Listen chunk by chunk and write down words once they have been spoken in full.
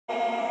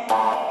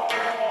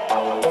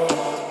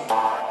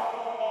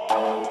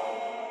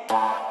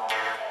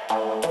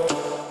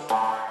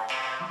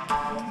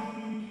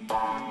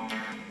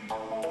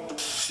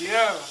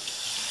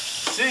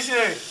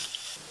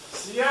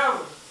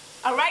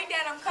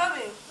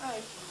coming. All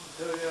right.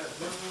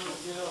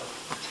 Get up.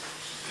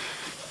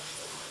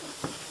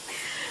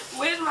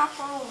 Where's my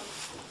phone?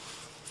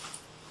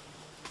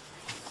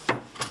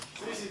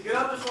 Cece, get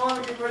up the phone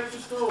and get ready for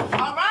school.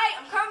 All right,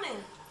 I'm coming.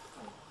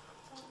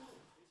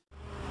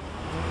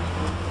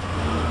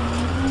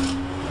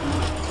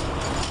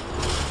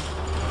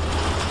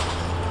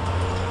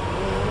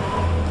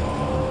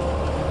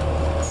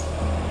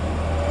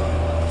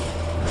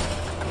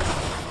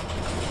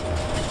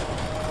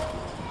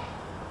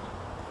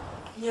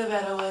 You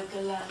better work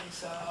the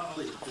lights off.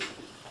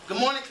 Good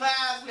morning,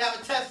 class. We have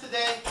a test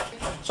today.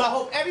 So I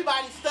hope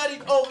everybody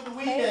studied over the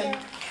weekend.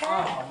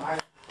 I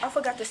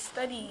forgot to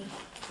study.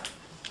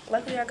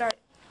 Luckily, I got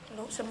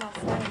notes in my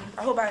phone.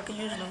 I hope I can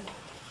use them.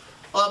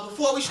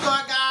 Before we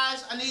start,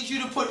 guys, I need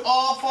you to put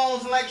all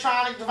phones and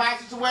electronic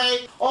devices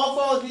away. All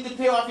phones need to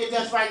appear off your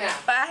desk right now.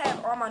 But I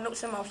have all my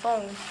notes in my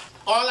phone.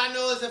 All I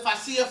know is if I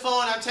see a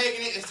phone, I'm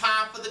taking it. It's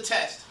time for the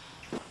test.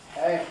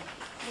 Hey.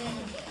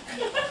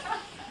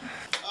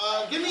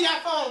 Give me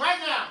that phone right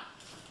now.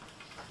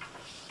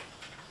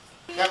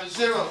 You have a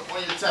 0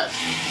 on your test.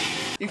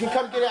 You can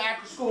come get it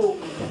after school.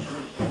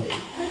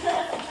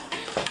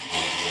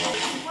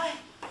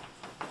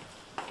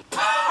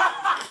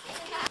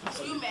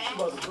 So you mad?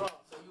 So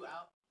you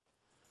out.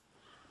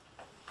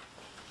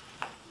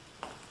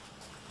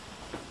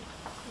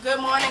 Good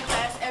morning,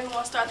 class.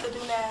 Everyone start to do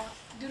now.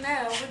 Do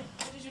now?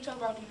 What did you talk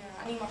about do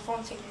now? I need my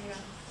phone taken now.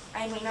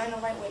 I ain't doing nothing the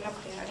right way,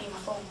 nothing. I need my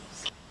phone.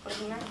 What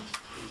do now?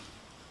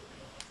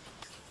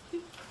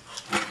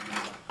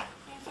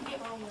 Man, forget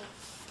all that.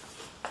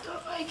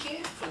 I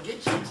can't Forget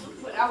you too.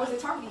 But I wasn't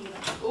talking to you.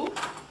 Ooh.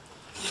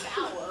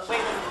 Wait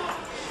a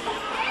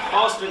minute.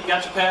 Austin,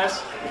 got your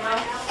pass? No. All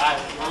right,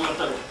 roll up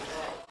through.